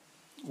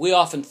We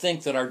often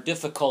think that our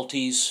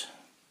difficulties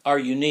are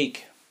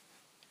unique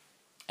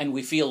and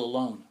we feel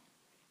alone.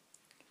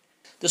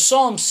 The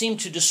Psalms seem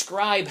to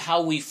describe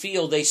how we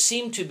feel. They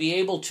seem to be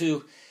able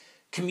to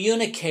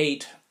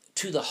communicate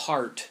to the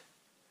heart.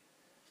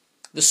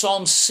 The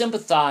Psalms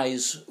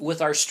sympathize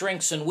with our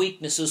strengths and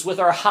weaknesses, with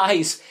our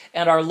highs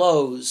and our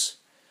lows.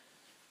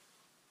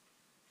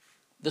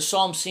 The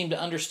Psalms seem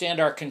to understand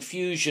our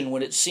confusion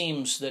when it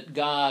seems that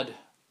God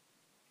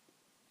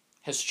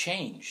has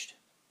changed,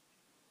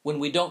 when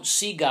we don't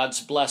see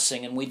God's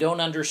blessing and we don't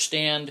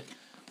understand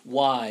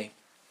why.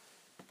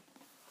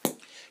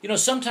 You know,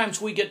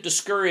 sometimes we get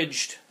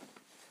discouraged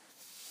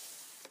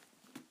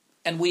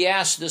and we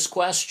ask this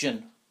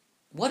question,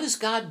 what is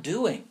God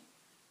doing?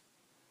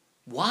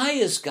 Why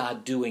is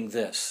God doing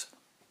this?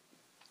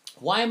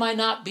 Why am I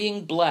not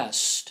being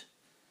blessed?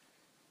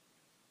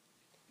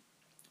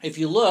 If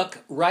you look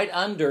right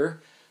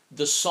under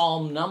the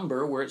psalm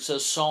number where it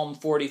says Psalm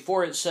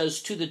 44, it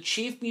says, to the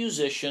chief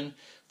musician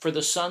for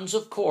the sons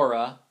of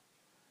Korah,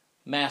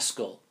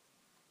 Maskil.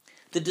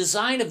 The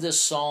design of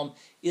this psalm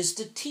is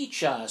to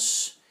teach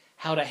us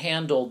how to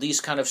handle these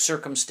kind of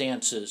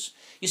circumstances.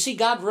 You see,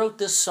 God wrote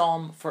this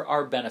psalm for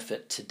our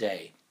benefit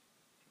today.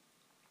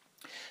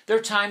 There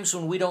are times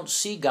when we don't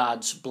see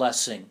God's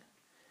blessing.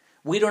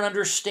 We don't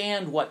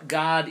understand what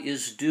God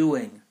is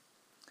doing.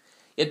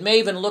 It may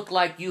even look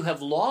like you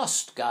have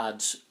lost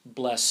God's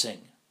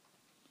blessing.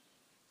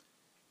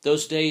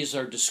 Those days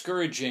are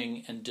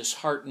discouraging and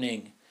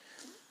disheartening.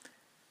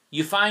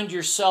 You find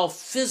yourself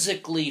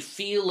physically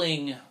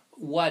feeling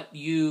what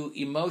you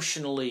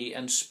emotionally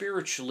and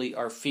spiritually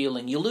are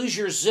feeling. You lose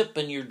your zip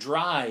and your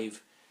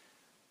drive.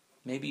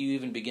 Maybe you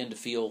even begin to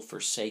feel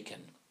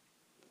forsaken.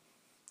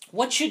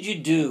 What should you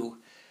do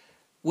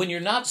when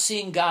you're not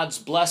seeing God's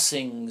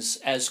blessings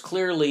as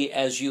clearly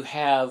as you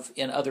have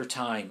in other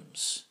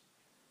times?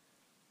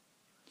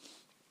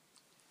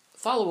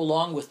 Follow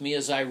along with me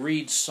as I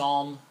read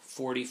Psalm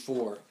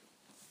 44.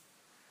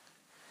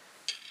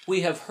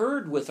 We have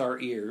heard with our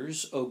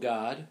ears, O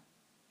God.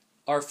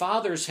 Our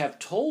fathers have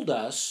told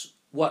us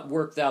what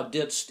work thou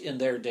didst in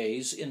their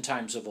days, in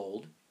times of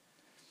old.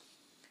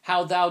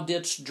 How thou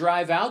didst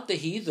drive out the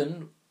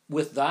heathen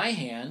with thy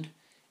hand,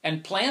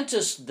 and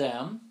plantest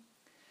them.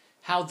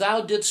 How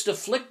thou didst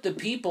afflict the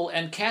people,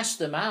 and cast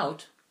them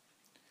out.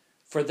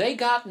 For they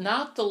got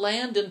not the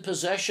land in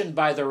possession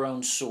by their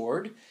own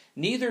sword,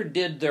 neither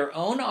did their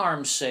own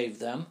arm save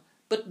them,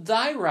 but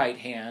thy right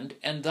hand,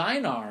 and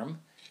thine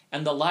arm,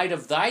 and the light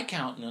of thy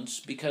countenance,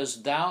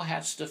 because thou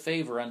hadst a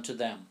favor unto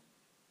them.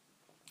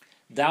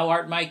 Thou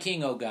art my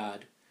king, O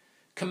God.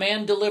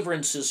 Command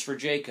deliverances for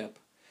Jacob.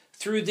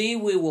 Through thee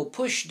we will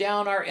push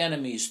down our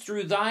enemies.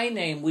 Through thy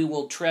name we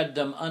will tread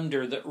them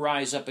under that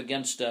rise up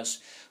against us.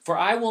 For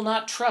I will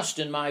not trust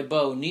in my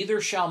bow, neither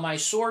shall my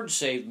sword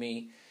save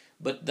me.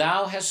 But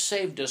thou hast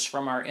saved us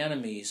from our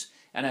enemies,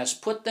 and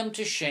hast put them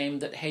to shame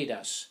that hate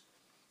us.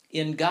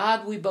 In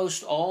God we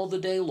boast all the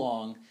day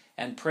long,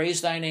 and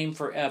praise thy name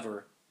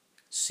forever.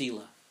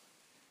 Selah.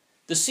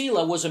 The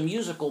Selah was a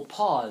musical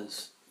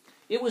pause.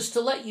 It was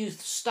to let you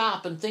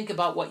stop and think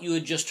about what you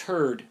had just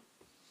heard.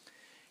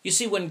 You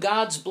see, when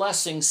God's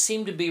blessings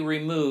seem to be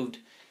removed,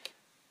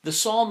 the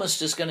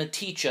psalmist is going to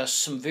teach us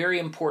some very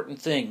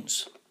important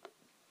things.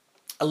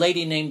 A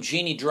lady named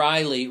Jeannie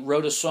Driley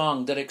wrote a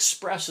song that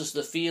expresses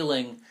the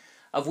feeling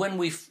of when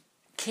we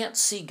can't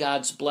see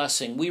God's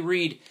blessing. We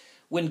read,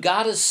 when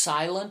God is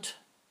silent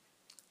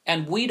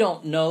and we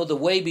don't know the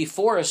way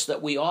before us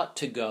that we ought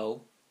to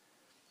go,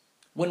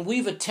 when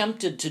we've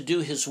attempted to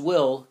do His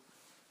will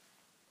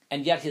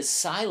and yet His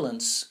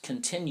silence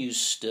continues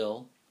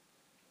still,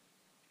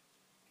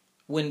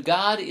 when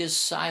God is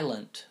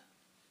silent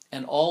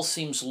and all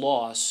seems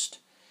lost,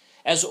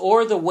 as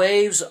o'er the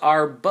waves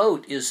our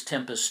boat is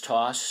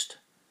tempest-tossed,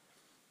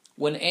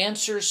 when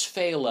answers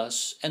fail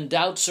us and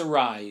doubts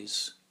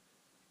arise,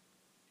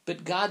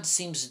 but God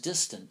seems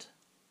distant,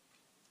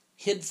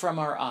 hid from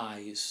our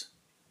eyes,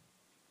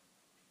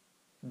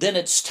 then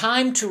it's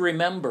time to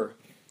remember.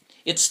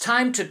 It's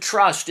time to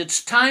trust.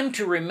 It's time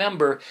to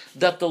remember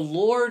that the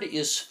Lord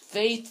is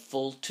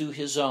faithful to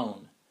His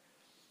own.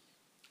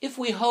 If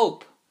we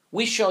hope,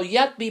 we shall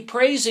yet be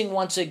praising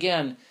once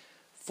again,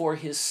 for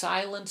His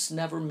silence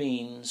never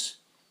means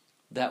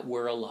that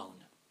we're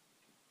alone.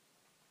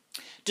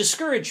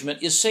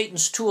 Discouragement is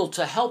Satan's tool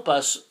to help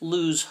us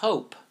lose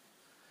hope.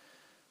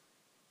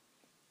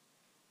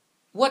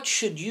 What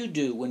should you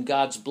do when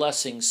God's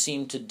blessings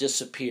seem to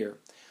disappear?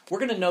 We're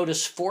going to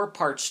notice 4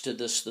 parts to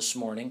this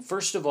morning.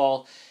 First of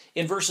all,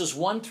 in verses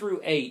 1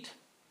 through 8,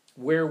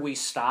 where we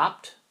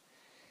stopped,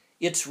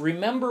 it's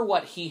remember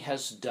what He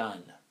has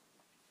done.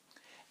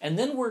 And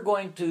then we're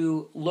going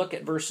to look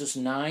at verses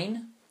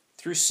 9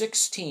 through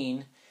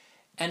 16,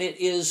 and it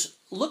is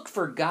look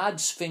for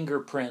God's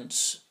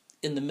fingerprints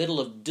in the middle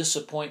of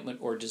disappointment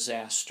or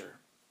disaster.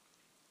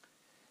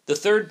 The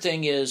third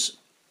thing is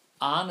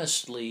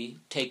honestly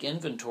take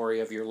inventory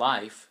of your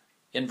life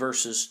in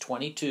verses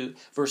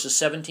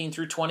 17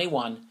 through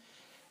 21,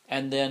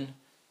 and then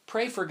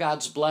pray for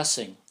God's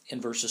blessing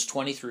in verses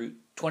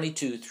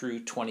 22 through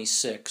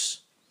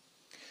 26.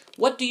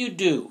 What do you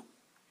do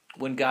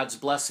when God's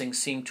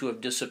blessings seem to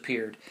have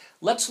disappeared?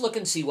 Let's look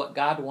and see what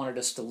God wanted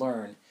us to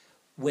learn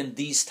when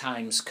these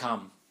times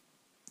come.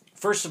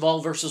 First of all,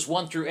 verses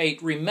 1 through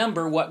 8,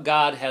 remember what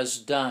God has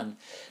done.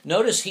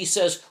 Notice he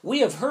says,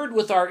 we have heard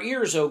with our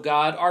ears, O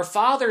God, our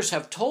fathers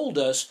have told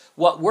us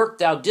what work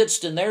thou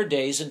didst in their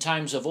days in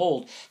times of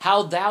old,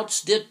 how thou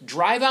didst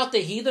drive out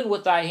the heathen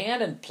with thy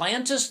hand and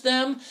plantest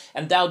them,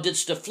 and thou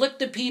didst afflict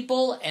the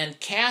people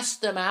and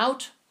cast them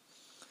out.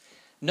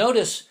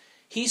 Notice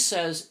he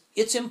says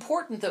it's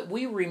important that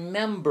we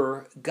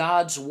remember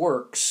God's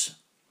works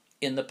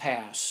in the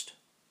past.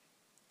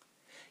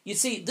 You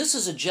see, this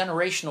is a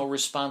generational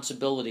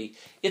responsibility.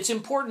 It's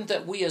important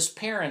that we as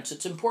parents,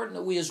 it's important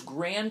that we as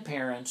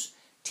grandparents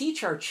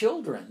teach our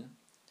children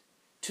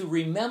to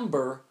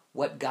remember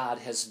what God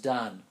has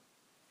done.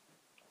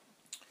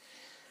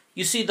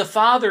 You see, the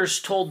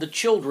fathers told the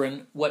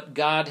children what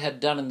God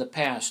had done in the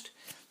past.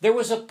 There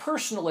was a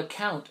personal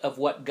account of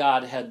what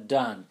God had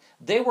done.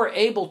 They were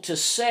able to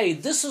say,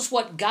 this is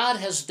what God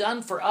has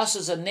done for us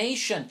as a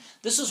nation.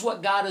 This is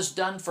what God has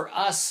done for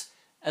us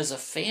as a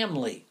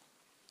family.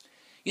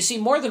 You see,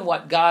 more than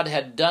what God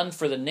had done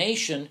for the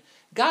nation,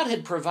 God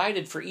had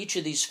provided for each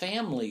of these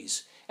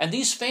families. And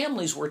these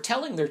families were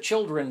telling their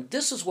children,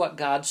 this is what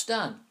God's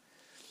done.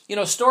 You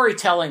know,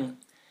 storytelling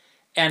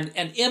and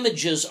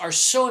images are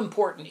so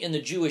important in the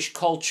Jewish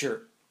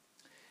culture.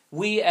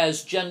 We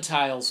as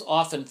Gentiles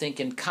often think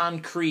in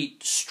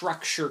concrete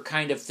structure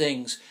kind of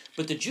things,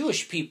 but the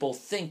Jewish people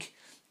think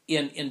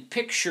in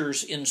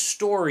pictures, in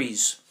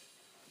stories.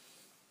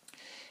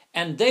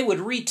 And they would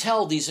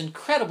retell these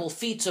incredible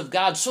feats of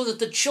God so that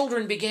the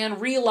children began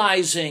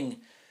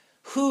realizing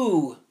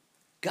who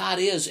God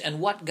is and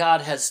what God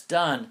has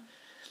done.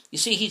 You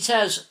see, he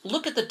says,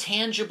 look at the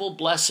tangible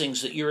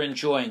blessings that you're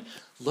enjoying.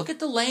 Look at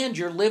the land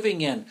you're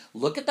living in.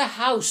 Look at the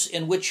house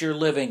in which you're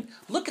living.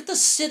 Look at the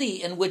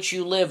city in which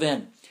you live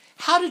in.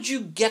 How did you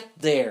get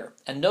there?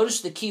 And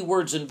notice the key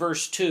words in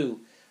verse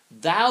 2.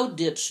 Thou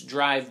didst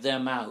drive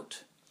them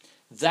out.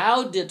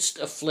 Thou didst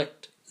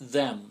afflict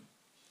them.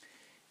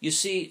 You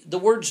see, the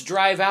words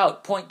drive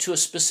out point to a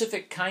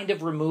specific kind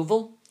of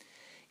removal.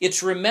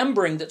 It's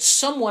remembering that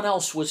someone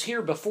else was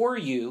here before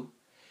you,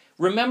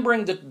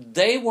 remembering that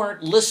they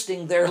weren't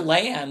listing their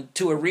land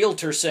to a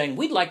realtor saying,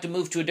 we'd like to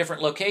move to a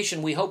different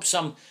location. We hope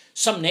some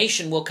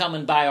nation will come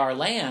and buy our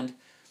land.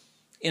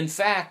 In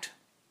fact,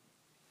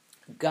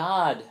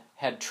 God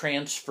had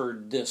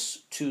transferred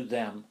this to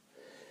them.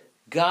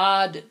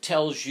 God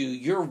tells you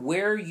you're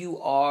where you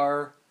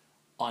are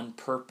on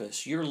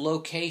purpose. Your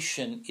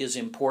location is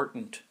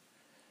important.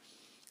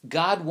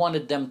 God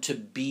wanted them to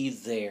be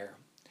there.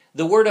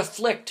 The word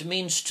afflict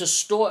means to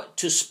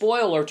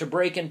spoil or to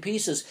break in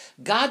pieces.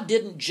 God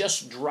didn't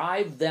just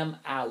drive them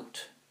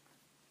out,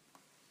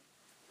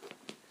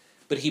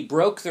 but he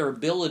broke their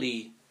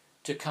ability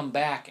to come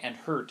back and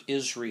hurt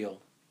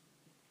Israel.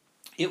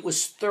 It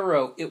was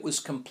thorough, it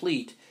was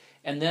complete.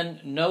 And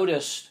then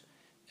notice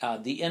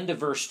the end of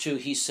verse 2,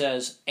 he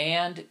says,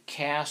 and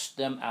cast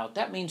them out.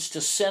 That means to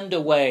send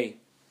away.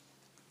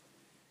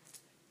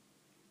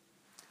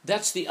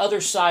 That's the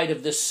other side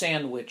of this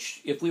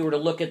sandwich. If we were to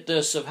look at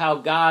this, of how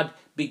God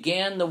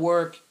began the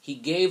work, he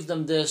gave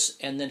them this,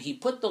 and then he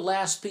put the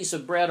last piece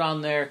of bread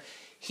on there.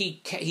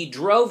 He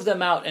drove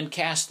them out and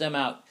cast them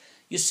out.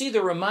 You see,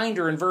 the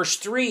reminder in verse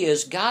 3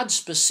 is God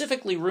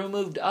specifically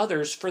removed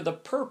others for the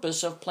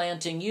purpose of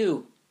planting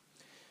you.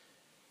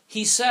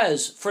 He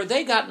says, for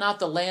they got not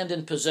the land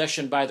in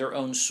possession by their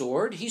own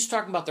sword. He's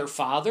talking about their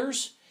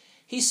fathers.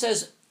 He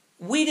says,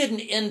 we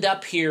didn't end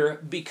up here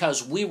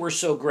because we were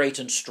so great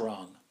and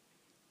strong.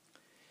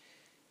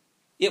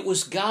 It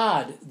was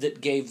God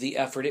that gave the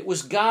effort. It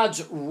was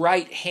God's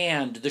right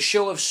hand, the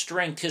show of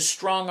strength, his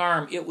strong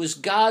arm. It was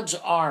God's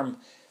arm.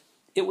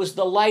 It was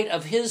the light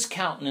of his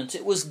countenance.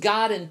 It was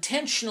God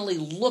intentionally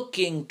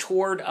looking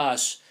toward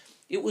us.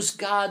 It was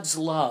God's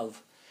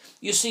love.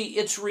 You see,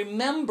 it's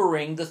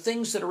remembering the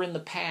things that are in the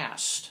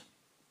past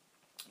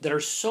that are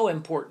so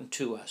important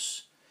to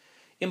us.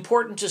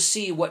 Important to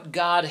see what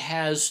God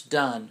has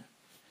done.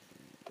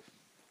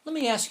 Let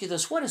me ask you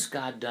this. What has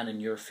God done in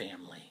your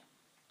family?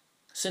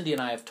 Cindy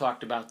and I have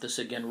talked about this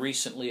again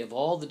recently, of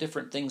all the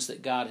different things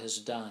that God has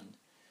done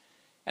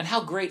and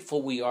how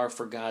grateful we are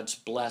for God's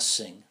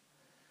blessing.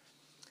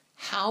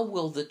 How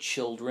will the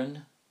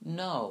children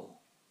know?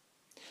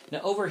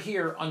 Now, over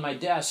here on my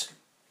desk,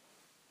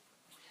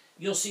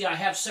 you'll see I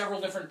have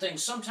several different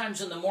things. Sometimes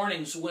in the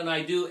mornings when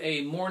I do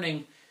a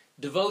morning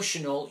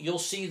devotional, you'll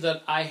see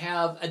that I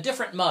have a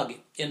different mug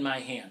in my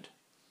hand.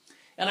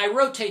 And I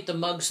rotate the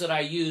mugs that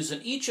I use,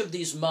 and each of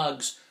these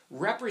mugs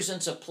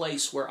represents a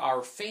place where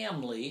our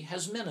family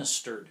has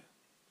ministered.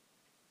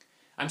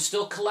 I'm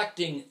still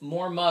collecting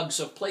more mugs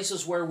of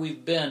places where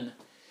we've been,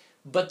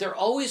 but they're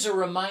always a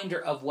reminder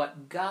of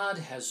what God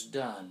has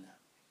done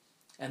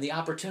and the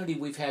opportunity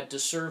we've had to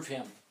serve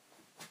him.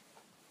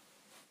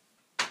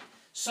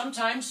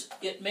 Sometimes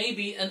it may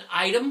be an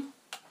item.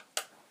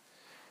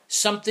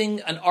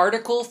 an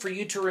article for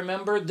you to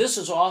remember. This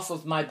is off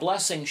of my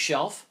blessing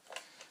shelf.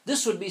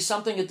 This would be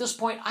something at this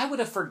point I would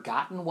have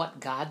forgotten what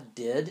God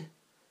did.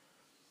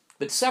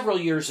 But several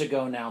years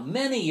ago now,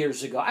 many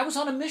years ago, I was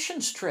on a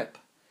missions trip.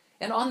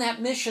 And on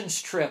that missions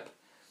trip,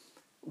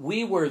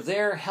 we were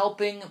there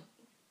helping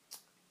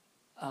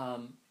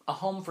a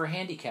home for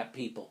handicapped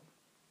people.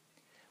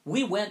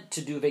 We went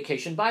to do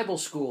vacation Bible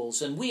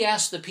schools, and we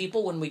asked the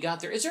people when we got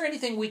there, is there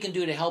anything we can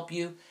do to help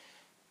you?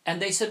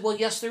 And they said, well,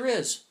 yes, there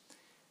is.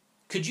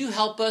 Could you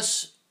help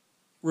us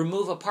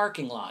remove a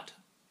parking lot?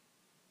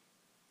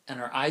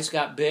 And our eyes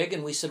got big,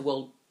 and we said,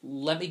 well,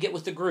 let me get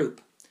with the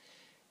group.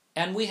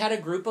 And we had a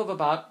group of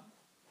about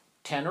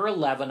 10 or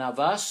 11 of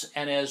us,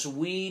 and as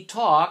we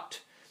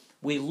talked,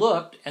 we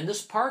looked, and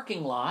this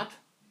parking lot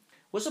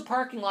was a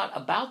parking lot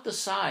about the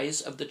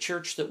size of the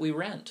church that we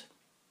rent.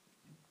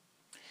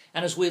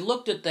 And as we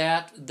looked at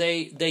that,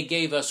 they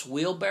gave us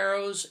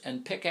wheelbarrows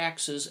and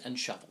pickaxes and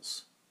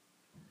shovels.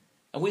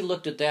 And we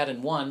looked at that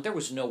and there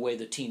was no way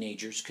the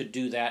teenagers could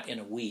do that in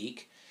a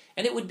week,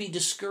 and it would be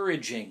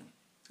discouraging.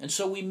 And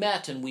so we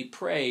met and we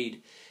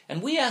prayed,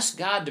 and we asked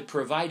God to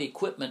provide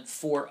equipment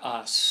for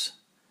us.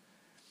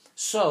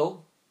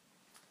 So,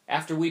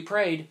 after we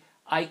prayed,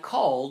 I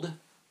called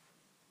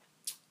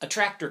a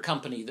tractor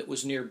company that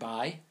was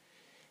nearby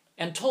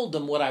and told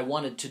them what I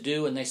wanted to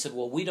do, and they said,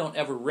 well, we don't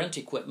ever rent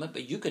equipment,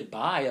 but you could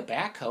buy a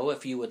backhoe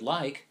if you would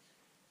like.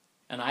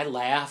 And I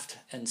laughed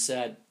and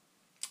said,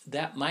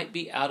 that might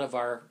be out of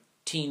our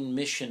teen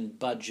mission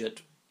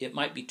budget. It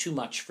might be too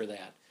much for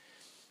that.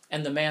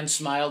 And the man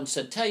smiled and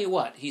said, tell you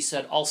what, he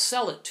said, I'll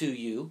sell it to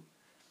you,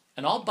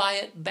 and I'll buy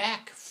it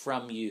back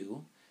from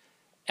you,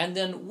 and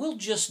then we'll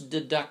just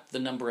deduct the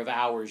number of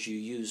hours you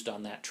used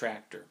on that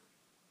tractor.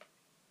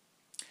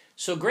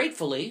 So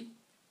gratefully,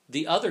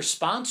 the other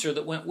sponsor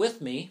that went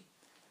with me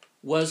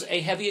was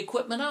a heavy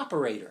equipment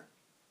operator.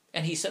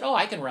 And he said, oh,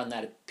 I can run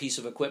that piece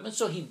of equipment.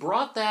 So he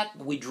brought that,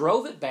 we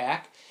drove it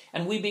back,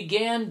 and we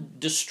began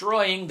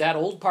destroying that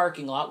old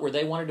parking lot where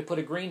they wanted to put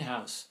a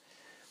greenhouse.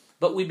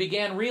 But we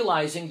began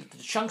realizing that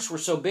the chunks were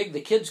so big the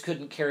kids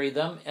couldn't carry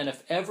them, and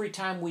if every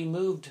time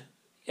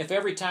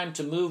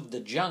to move the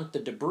junk, the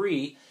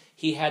debris,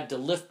 he had to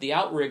lift the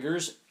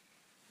outriggers,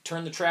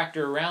 turn the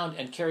tractor around,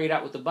 and carry it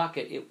out with the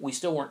bucket, we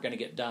still weren't going to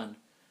get done.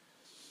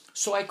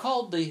 So I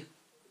called the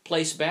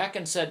place back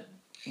and said,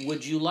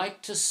 would you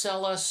like to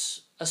sell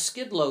us a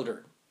skid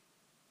loader?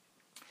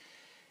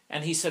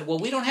 And he said, well,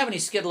 we don't have any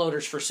skid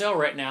loaders for sale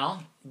right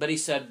now. But he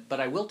said,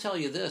 but I will tell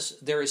you this,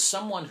 there is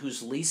someone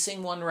who's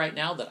leasing one right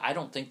now that I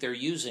don't think they're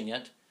using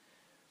it.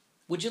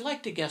 Would you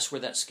like to guess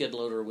where that skid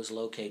loader was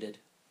located?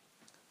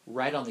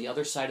 Right on the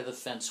other side of the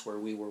fence where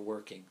we were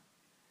working.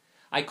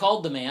 I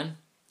called the man,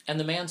 and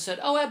the man said,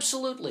 oh,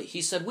 absolutely.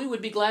 He said, we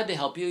would be glad to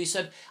help you. He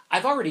said,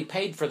 I've already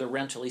paid for the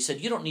rental. He said,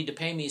 you don't need to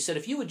pay me. He said,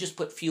 if you would just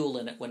put fuel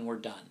in it when we're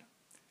done.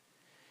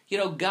 You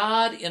know,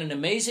 God, in an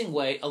amazing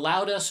way,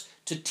 allowed us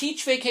to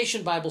teach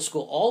Vacation Bible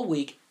School all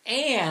week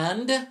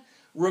and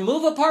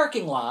remove a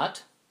parking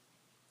lot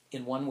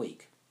in 1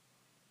 week.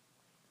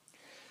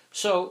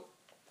 So,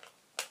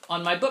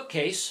 on my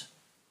bookcase,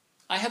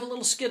 I have a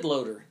little skid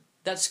loader.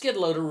 That skid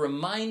loader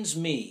reminds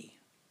me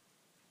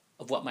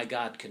of what my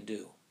God can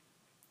do.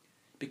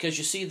 Because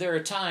you see, there are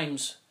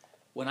times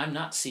when I'm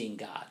not seeing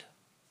God,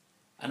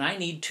 and I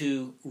need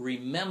to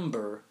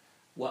remember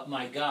what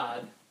my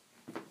God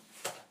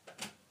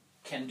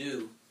can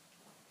do.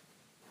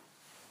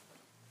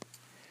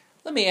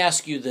 Let me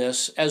ask you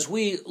this, as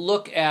we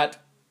look at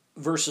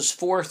verses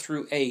 4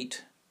 through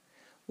 8,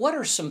 what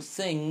are some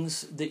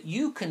things that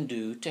you can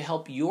do to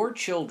help your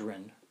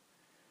children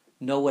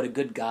know what a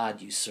good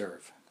God you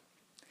serve?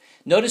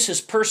 Notice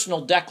his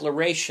personal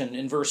declaration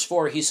in verse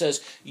 4. He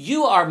says,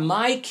 you are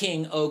my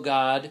king, O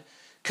God.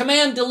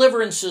 Command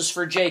deliverances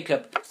for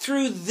Jacob.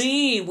 Through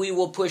thee we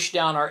will push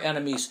down our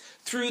enemies.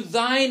 Through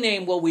thy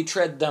name will we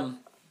tread them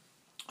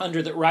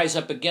under that rise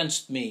up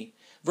against me.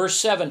 Verse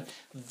 7,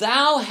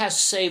 thou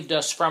hast saved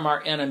us from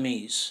our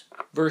enemies.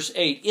 Verse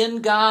 8,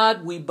 in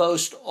God we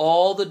boast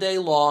all the day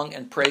long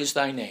and praise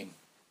thy name.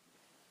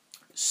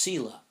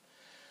 Selah.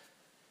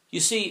 You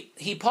see,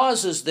 he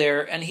pauses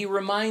there and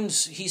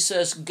he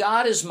says,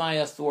 God is my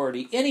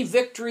authority. Any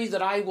victory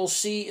that I will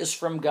see is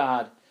from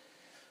God.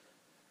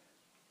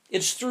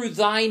 It's through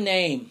thy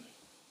name.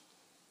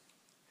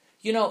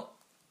 You know,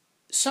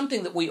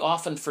 something that we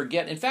often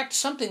forget, in fact,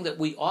 something that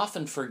we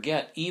often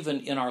forget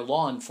even in our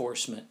law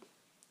enforcement.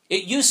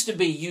 It used to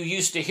be, you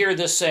used to hear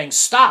this saying,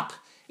 stop,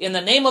 in the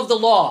name of the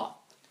law.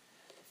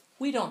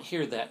 We don't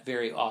hear that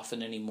very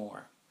often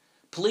anymore.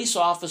 Police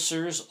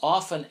officers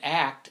often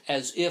act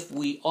as if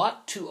we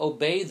ought to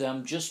obey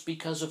them just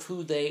because of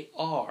who they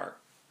are.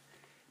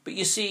 But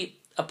you see,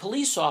 a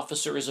police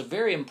officer is a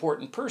very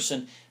important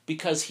person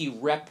because he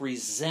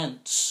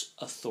represents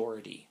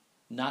authority,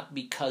 not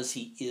because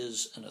he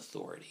is an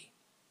authority.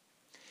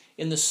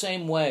 In the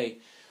same way,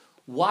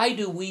 why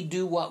do we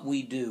do what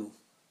we do?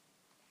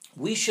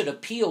 We should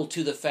appeal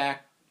to the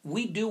fact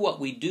we do what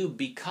we do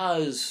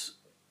because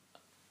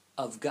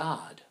of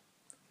God.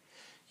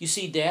 You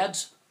see,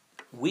 dads,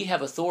 we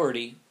have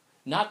authority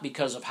not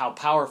because of how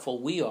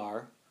powerful we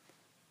are.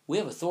 We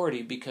have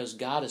authority because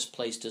God has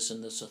placed us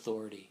in this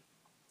authority.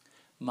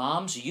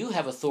 Moms, you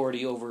have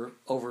authority over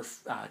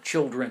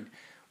children.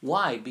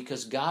 Why?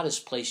 Because God has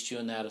placed you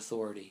in that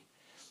authority.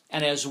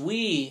 And as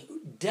we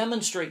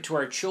demonstrate to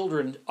our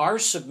children our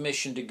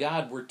submission to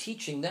God, we're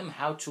teaching them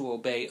how to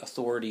obey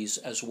authorities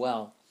as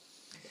well.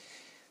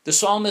 The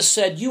psalmist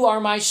said, "You are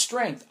my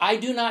strength. I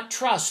do not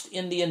trust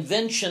in the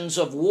inventions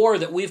of war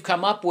that we've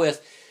come up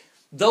with,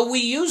 though we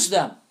use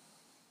them.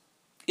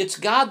 It's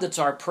God that's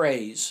our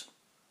praise."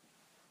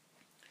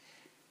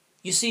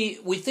 You see,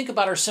 we think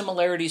about our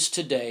similarities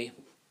today.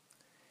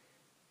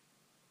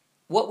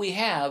 What we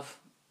have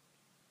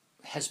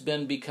has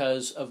been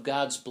because of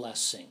God's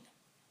blessing.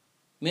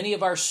 Many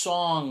of our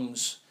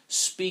songs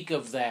speak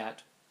of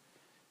that.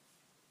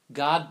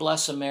 God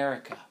bless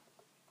America.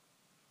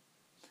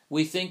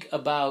 We think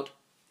about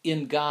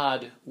in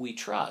God we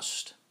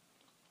trust.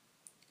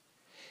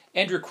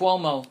 Andrew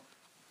Cuomo,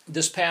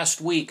 this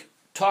past week,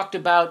 talked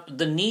about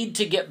the need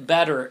to get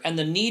better and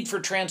the need for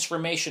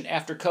transformation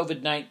after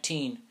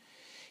COVID-19.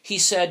 He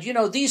said,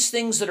 these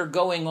things that are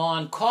going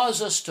on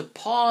cause us to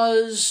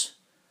pause,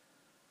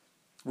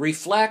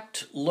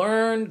 reflect,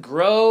 learn,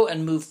 grow,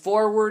 and move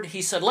forward.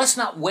 He said, let's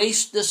not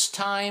waste this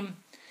time.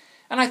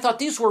 And I thought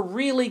these were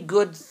really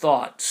good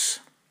thoughts.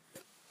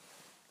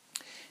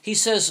 He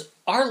says,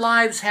 our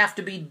lives have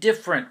to be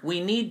different. We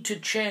need to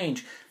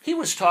change. He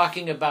was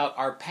talking about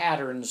our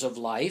patterns of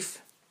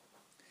life.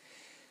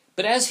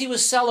 But as he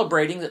was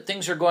celebrating that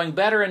things are going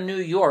better in New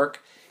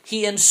York,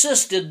 he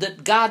insisted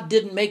that God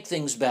didn't make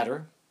things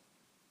better.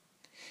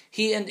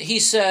 He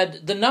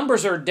said the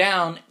numbers are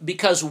down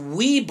because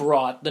we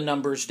brought the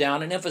numbers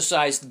down, and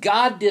emphasized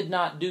God did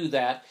not do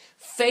that.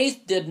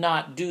 Faith did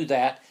not do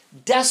that.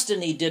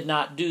 Destiny did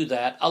not do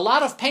that. A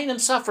lot of pain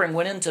and suffering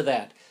went into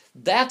that.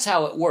 That's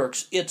how it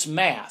works. It's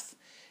math.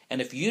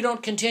 And if you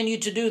don't continue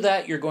to do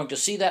that, you're going to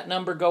see that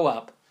number go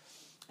up.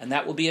 And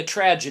that will be a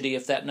tragedy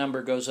if that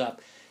number goes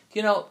up.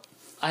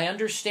 I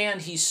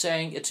understand he's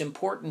saying it's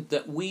important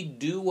that we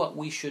do what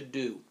we should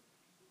do.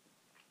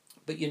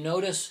 But you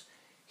notice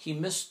he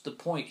missed the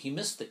point. He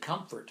missed the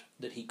comfort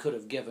that he could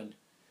have given.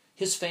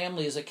 His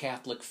family is a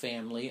Catholic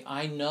family.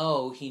 I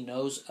know he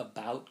knows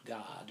about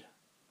God.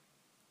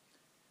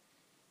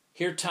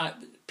 Here,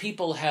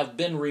 people have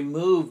been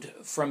removed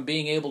from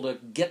being able to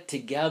get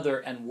together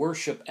and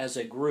worship as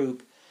a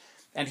group.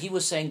 And he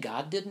was saying,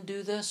 God didn't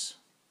do this?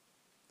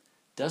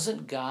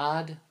 Doesn't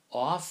God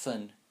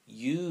often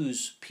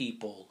use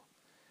people?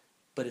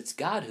 But it's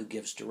God who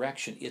gives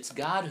direction. It's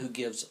God who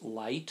gives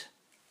light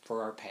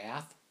for our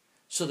path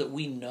so that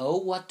we know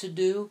what to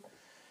do.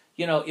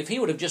 If he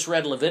would have just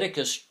read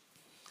Leviticus,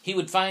 he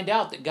would find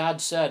out that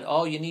God said,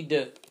 you need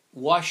to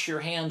wash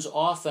your hands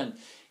often.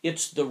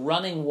 It's the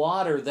running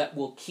water that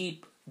will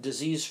keep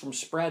disease from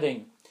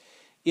spreading.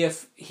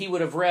 If he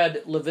would have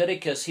read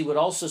Leviticus, he would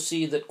also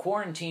see that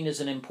quarantine is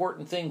an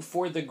important thing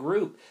for the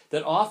group,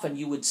 that often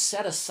you would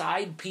set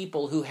aside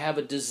people who have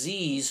a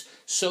disease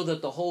so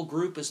that the whole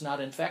group is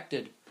not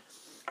infected.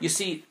 You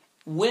see,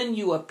 when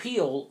you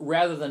appeal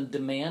rather than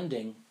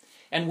demanding,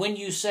 and when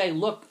you say,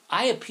 look,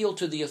 I appeal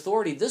to the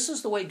authority, this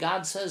is the way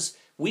God says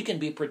we can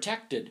be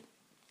protected.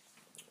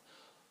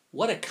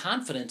 What a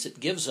confidence it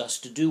gives us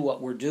to do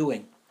what we're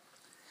doing.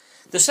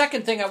 The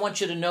second thing I want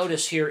you to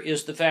notice here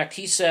is the fact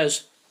he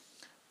says,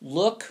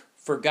 look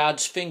for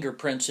God's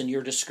fingerprints in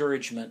your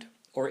discouragement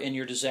or in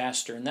your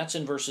disaster. And that's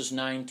in verses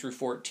 9 through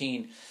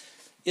 14.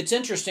 It's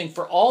interesting,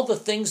 for all the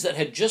things that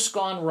had just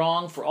gone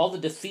wrong, for all the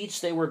defeats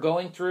they were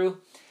going through,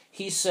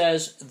 he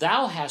says,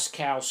 thou hast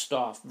cast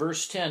off.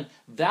 Verse 10,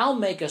 thou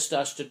makest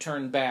us to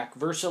turn back.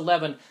 Verse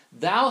 11,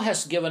 thou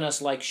hast given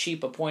us like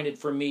sheep appointed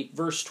for meat.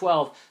 Verse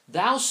 12,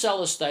 thou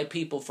sellest thy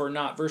people for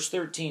naught. Verse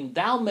 13,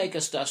 thou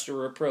makest us to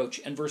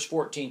reproach. And verse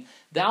 14,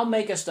 thou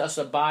makest us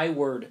a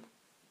byword.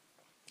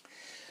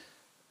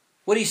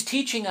 What he's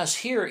teaching us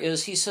here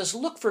is, he says,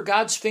 look for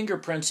God's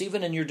fingerprints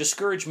even in your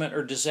discouragement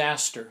or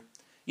disaster.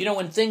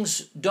 When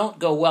things don't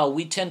go well,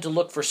 we tend to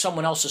look for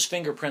someone else's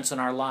fingerprints in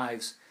our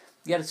lives.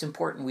 Yet it's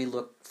important we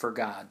look for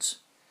God's.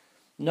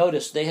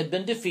 Notice, they had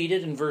been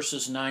defeated in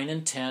verses 9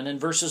 and 10. In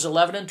verses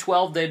 11 and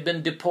 12, they had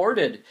been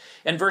deported.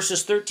 In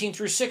verses 13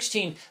 through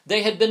 16,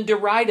 they had been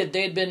derided.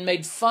 They had been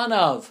made fun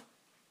of.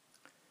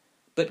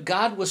 But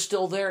God was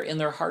still there in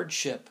their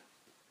hardship.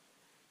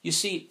 You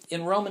see,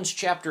 in Romans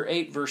chapter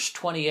 8, verse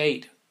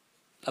 28,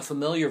 a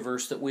familiar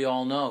verse that we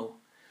all know,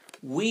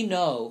 we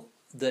know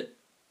that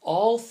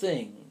all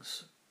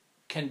things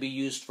can be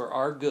used for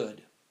our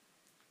good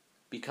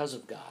because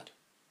of God.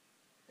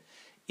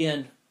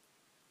 In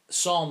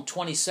Psalm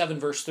 27,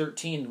 verse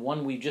 13,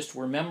 one we just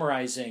were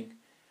memorizing,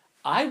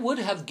 I would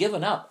have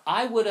given up.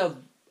 I would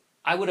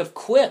have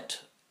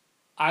quit.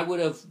 I would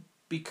have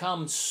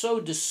become so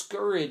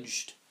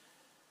discouraged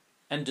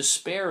and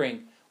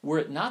despairing were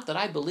it not that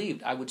I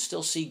believed I would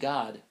still see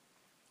God,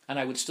 and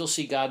I would still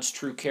see God's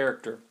true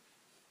character.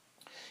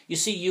 You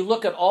see, you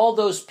look at all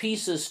those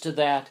pieces to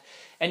that,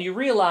 And you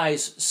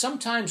realize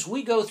sometimes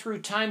we go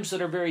through times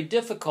that are very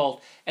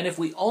difficult, and if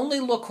we only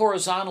look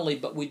horizontally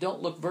but we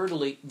don't look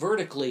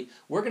vertically,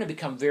 we're going to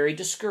become very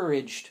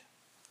discouraged.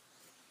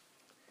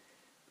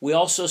 We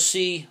also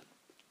see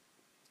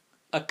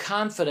a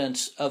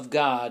confidence of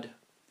God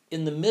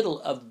in the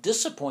middle of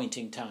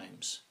disappointing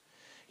times.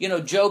 You know,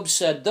 Job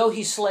said, "Though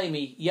he slay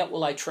me, yet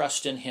will I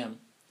trust in him."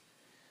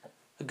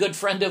 A good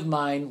friend of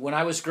mine, when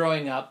I was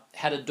growing up,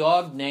 had a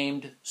dog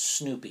named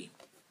Snoopy.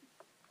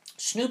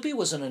 Snoopy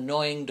was an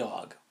annoying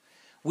dog.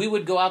 We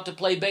would go out to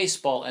play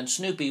baseball, and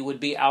Snoopy would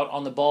be out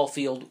on the ball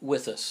field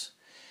with us.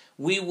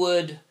 We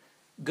would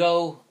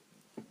go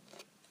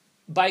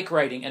bike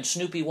riding, and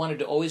Snoopy wanted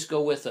to always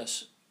go with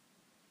us.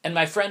 And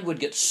my friend would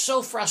get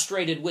so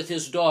frustrated with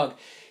his dog,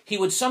 he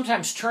would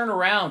sometimes turn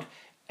around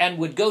and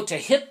would go to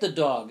hit the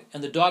dog,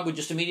 and the dog would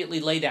just immediately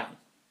lay down.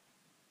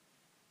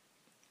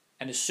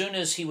 And as soon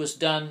as he was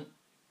done,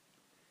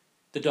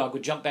 the dog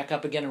would jump back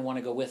up again and want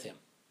to go with him.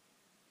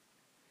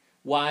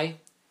 Why?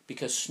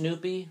 Because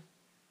Snoopy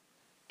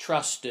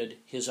trusted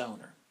his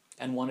owner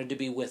and wanted to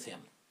be with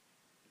him.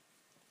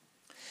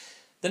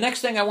 The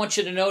next thing I want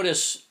you to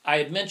notice, I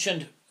had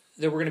mentioned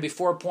there were going to be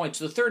 4 points.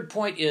 The third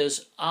point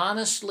is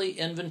honestly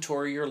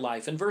inventory your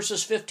life. In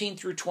verses 15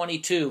 through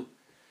 22,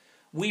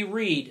 we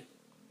read,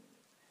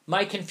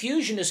 "My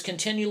confusion is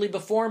continually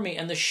before me,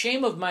 and the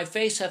shame of my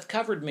face hath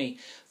covered me.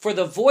 For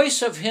the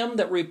voice of him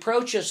that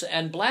reproacheth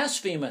and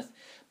blasphemeth,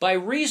 by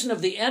reason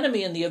of the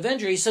enemy and the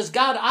avenger." He says,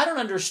 God, I don't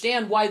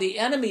understand why the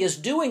enemy is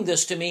doing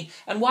this to me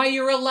and why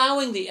you're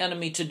allowing the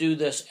enemy to do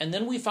this. And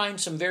then we find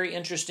some very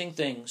interesting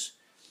things.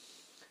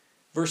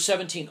 Verse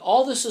 17,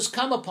 "All this has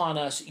come upon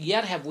us,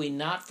 yet have we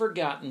not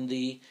forgotten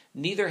thee,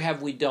 neither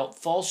have we dealt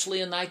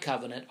falsely in thy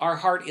covenant. Our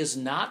heart is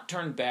not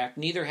turned back,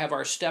 neither have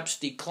our steps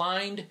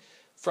declined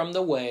from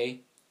the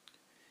way."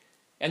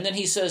 And then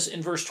he says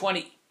in verse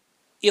 20,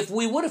 if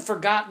we would have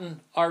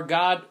forgotten our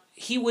God,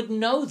 he would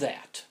know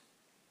that.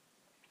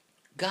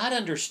 God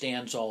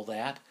understands all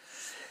that.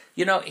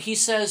 You know, he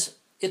says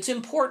it's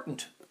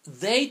important.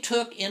 They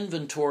took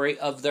inventory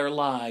of their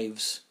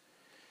lives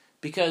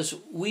because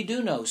we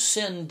do know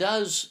sin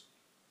does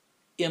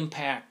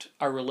impact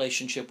our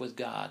relationship with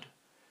God.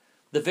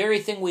 The very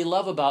thing we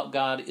love about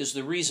God is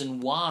the reason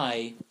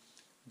why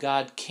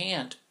God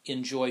can't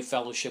enjoy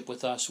fellowship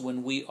with us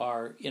when we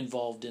are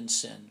involved in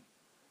sin.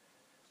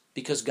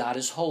 Because God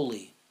is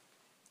holy.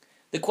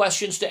 The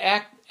questions to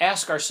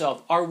ask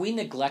ourselves, are we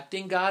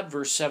neglecting God?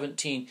 Verse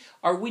 17.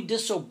 Are we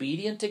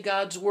disobedient to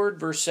God's word?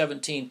 Verse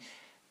 17.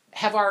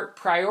 Have our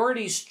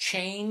priorities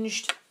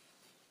changed?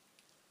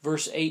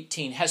 Verse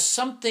 18. Has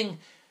something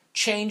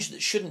changed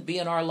that shouldn't be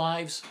in our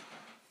lives?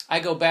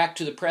 I go back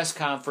to the press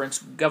conference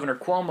Governor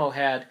Cuomo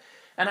had,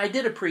 and I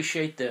did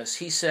appreciate this.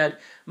 He said,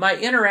 "My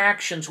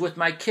interactions with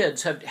my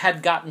kids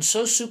had gotten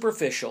so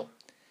superficial.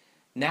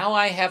 Now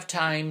I have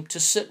time to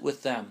sit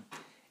with them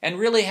and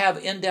really have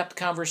in-depth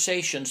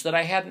conversations that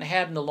I hadn't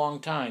had in a long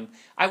time.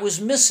 I was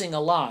missing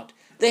a lot.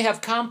 They have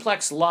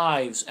complex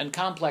lives and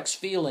complex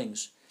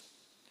feelings."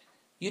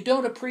 You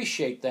don't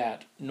appreciate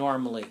that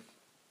normally.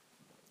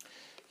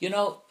 You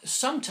know,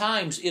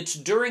 sometimes it's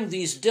during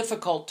these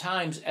difficult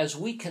times as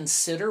we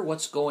consider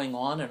what's going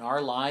on in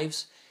our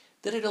lives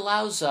that it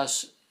allows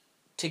us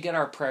to get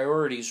our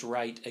priorities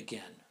right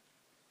again.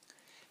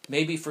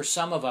 Maybe for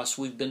some of us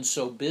we've been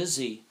so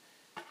busy.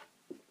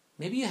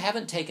 Maybe you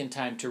haven't taken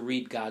time to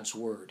read God's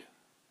Word.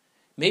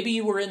 Maybe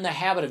you were in the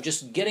habit of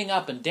just getting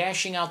up and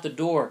dashing out the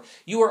door.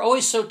 You were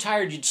always so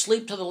tired you'd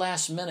sleep to the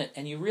last minute,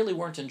 and you really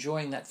weren't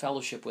enjoying that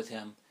fellowship with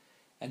Him.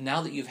 And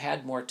now that you've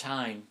had more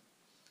time,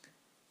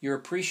 you're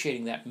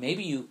appreciating that.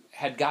 Maybe you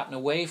had gotten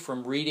away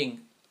from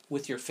reading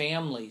with your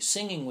family,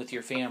 singing with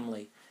your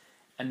family,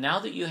 and now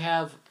that you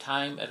have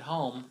time at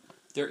home,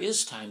 there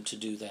is time to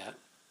do that.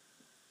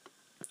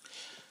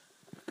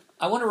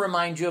 I want to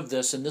remind you of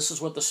this, and this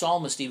is what the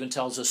psalmist even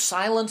tells us.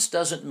 Silence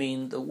doesn't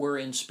mean that we're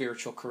in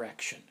spiritual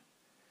correction,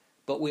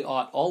 but we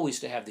ought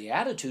always to have the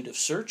attitude of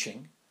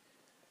searching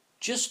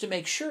just to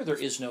make sure there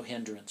is no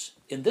hindrance.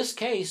 In this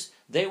case,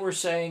 they were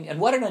saying, and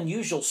what an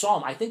unusual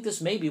psalm. I think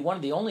this may be one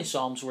of the only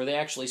psalms where they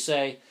actually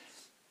say,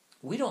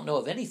 we don't know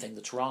of anything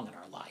that's wrong in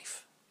our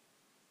life.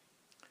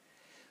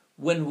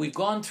 When we've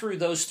gone through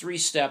those 3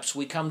 steps,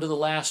 we come to the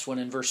last one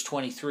in verse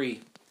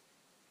 23.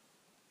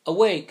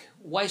 "Awake,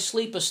 why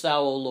sleepest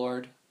thou, O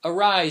Lord?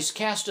 Arise,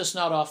 cast us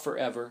not off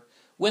forever.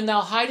 When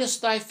thou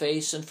hidest thy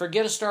face, and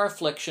forgettest our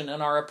affliction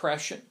and our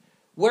oppression.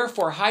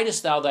 Wherefore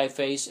hidest thou thy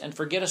face, and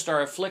forgettest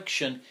our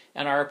affliction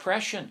and our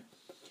oppression?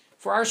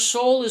 For our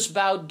soul is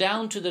bowed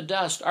down to the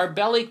dust, our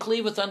belly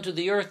cleaveth unto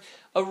the earth.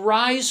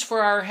 Arise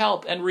for our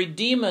help, and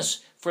redeem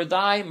us for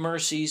thy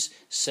mercy's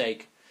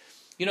sake."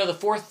 You know, the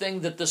fourth thing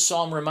that this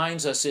psalm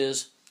reminds us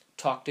is,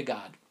 talk to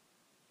God.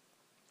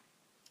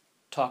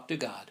 Talk to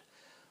God.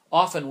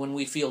 Often when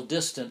we feel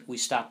distant, we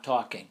stop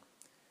talking.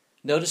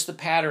 Notice the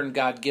pattern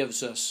God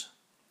gives us.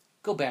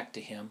 Go back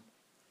to Him.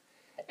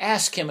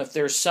 Ask Him if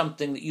there's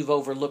something that you've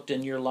overlooked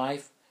in your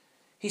life.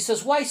 He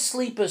says, "Why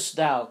sleepest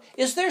thou?"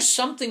 Is there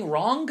something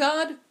wrong,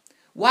 God?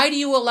 Why do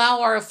you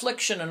allow our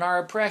affliction and our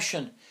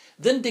oppression?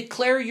 Then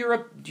declare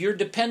your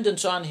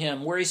dependence on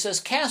him, where he says,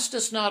 cast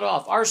us not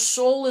off. Our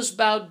soul is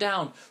bowed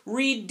down.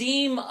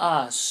 Redeem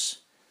us.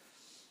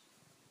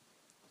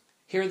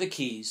 Here are the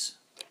keys.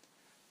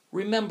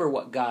 Remember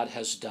what God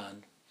has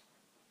done.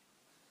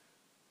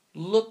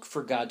 Look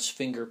for God's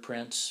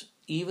fingerprints,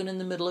 even in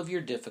the middle of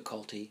your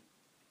difficulty.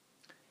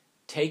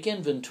 Take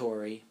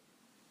inventory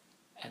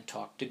and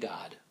talk to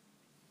God.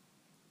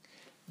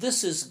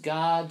 This is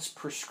God's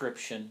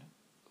prescription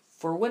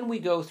for when we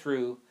go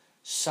through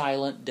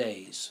silent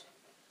days.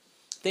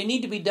 They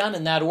need to be done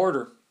in that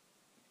order.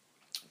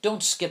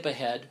 Don't skip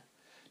ahead.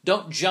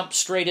 Don't jump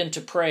straight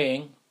into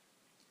praying.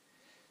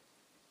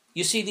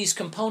 You see, these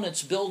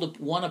components build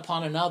one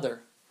upon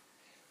another.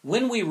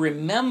 When we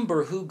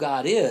remember who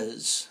God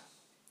is,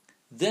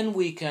 then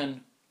we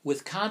can,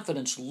 with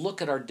confidence,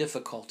 look at our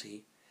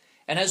difficulty.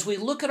 And as we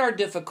look at our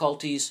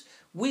difficulties,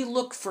 we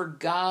look for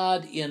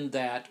God in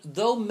that.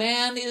 Though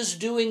man is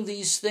doing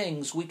these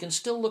things, we can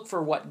still look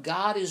for what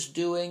God is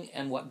doing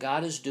and what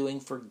God is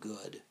doing for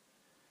good.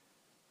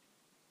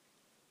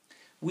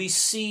 We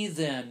see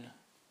then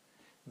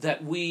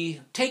that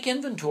we take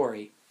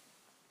inventory.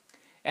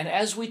 And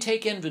as we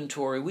take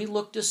inventory, we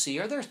look to see,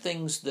 are there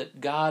things that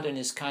God in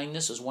his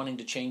kindness is wanting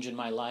to change in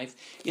my life?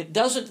 It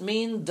doesn't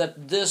mean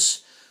that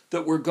this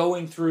that we're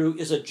going through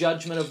is a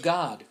judgment of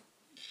God.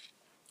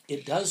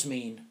 It does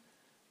mean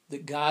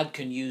that God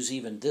can use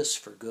even this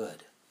for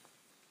good.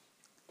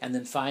 And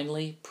then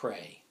finally,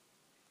 pray.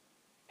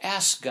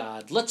 Ask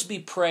God. Let's be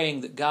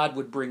praying that God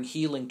would bring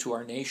healing to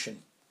our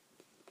nation,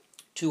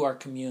 to our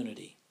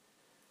community.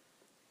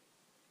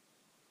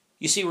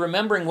 You see,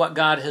 remembering what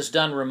God has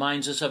done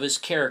reminds us of his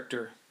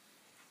character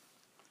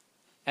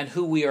and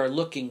who we are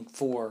looking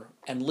for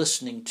and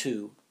listening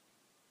to.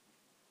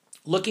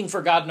 Looking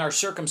for God in our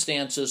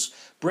circumstances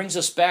brings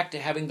us back to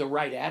having the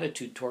right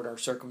attitude toward our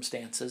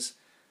circumstances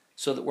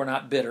so that we're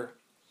not bitter.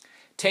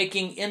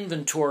 Taking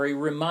inventory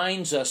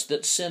reminds us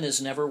that sin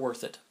is never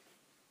worth it.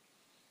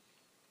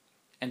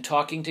 And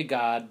talking to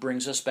God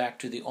brings us back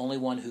to the only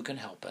one who can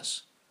help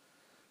us.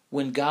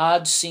 When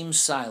God seems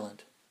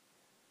silent,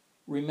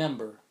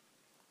 remember,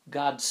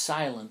 God's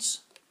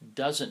silence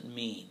doesn't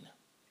mean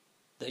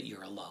that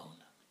you're alone.